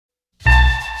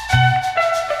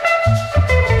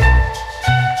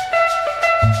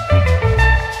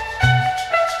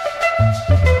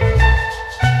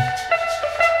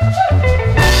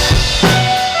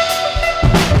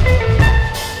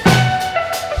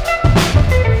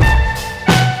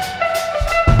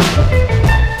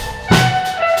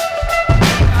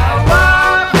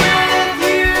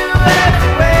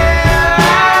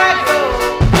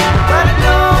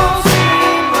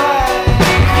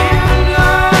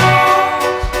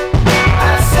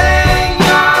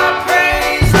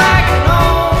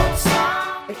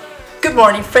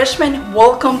morning, freshmen.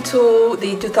 Welcome to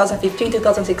the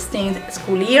 2015-2016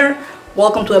 school year.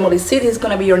 Welcome to MLEC. This is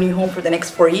going to be your new home for the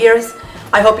next 4 years.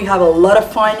 I hope you have a lot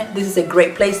of fun. This is a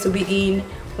great place to be in.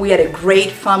 We are a great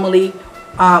family.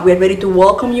 We are ready to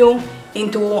welcome you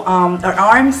into our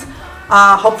arms.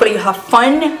 Hopefully you have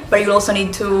fun, but you also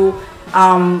need to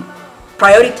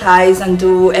prioritize and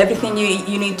do everything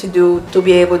you need to do to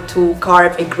be able to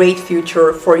carve a great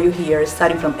future for you here,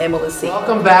 starting from MLEC.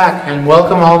 Welcome back, and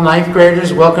welcome all 9th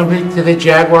graders. Welcome to the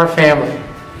Jaguar family.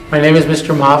 My name is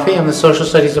Mr. Maffei. I'm the Social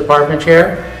Studies Department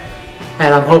Chair,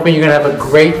 and I'm hoping you're going to have a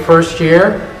great first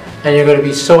year, and you're going to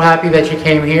be so happy that you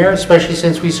came here, especially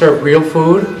since we serve real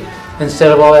food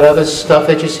instead of all that other stuff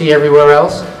that you see everywhere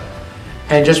else.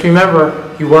 And just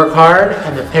remember, you work hard,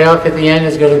 and the payoff at the end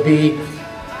is going to be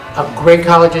a great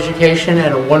college education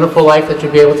and a wonderful life that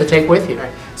you'll be able to take with you.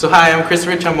 So hi, I'm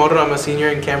Christopher Chamorro. I'm a senior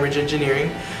in Cambridge Engineering.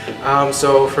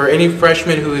 So for any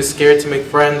freshman who is scared to make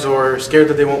friends or scared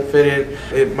that they won't fit in,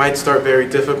 it might start very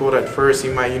difficult at first.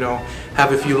 You might,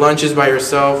 have a few lunches by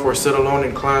yourself or sit alone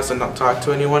in class and not talk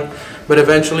to anyone. But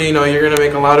eventually, you're going to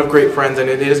make a lot of great friends, and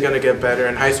it is going to get better.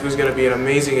 And high school is going to be an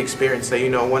amazing experience that,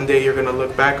 one day you're going to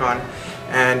look back on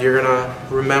and you're going to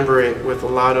remember it with a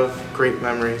lot of great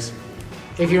memories.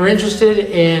 If you're interested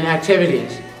in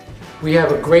activities, we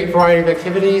have a great variety of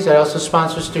activities. I also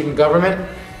sponsor student government.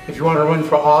 If you want to run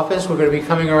for office, we're going to be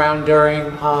coming around during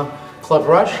Club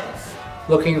Rush,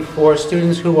 looking for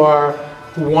students who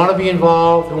want to be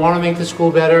involved, who want to make the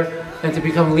school better, and to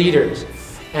become leaders.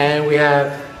 And we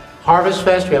have Harvest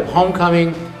Fest, we have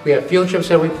homecoming, we have field trips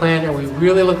that we plan, and we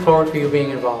really look forward to you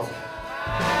being involved.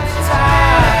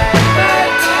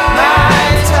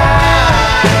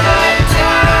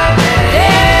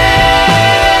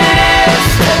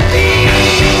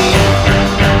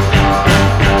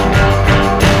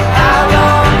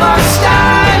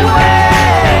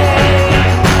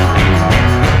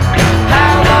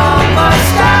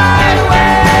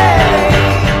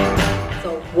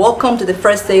 Welcome to the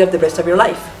first day of the rest of your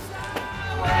life.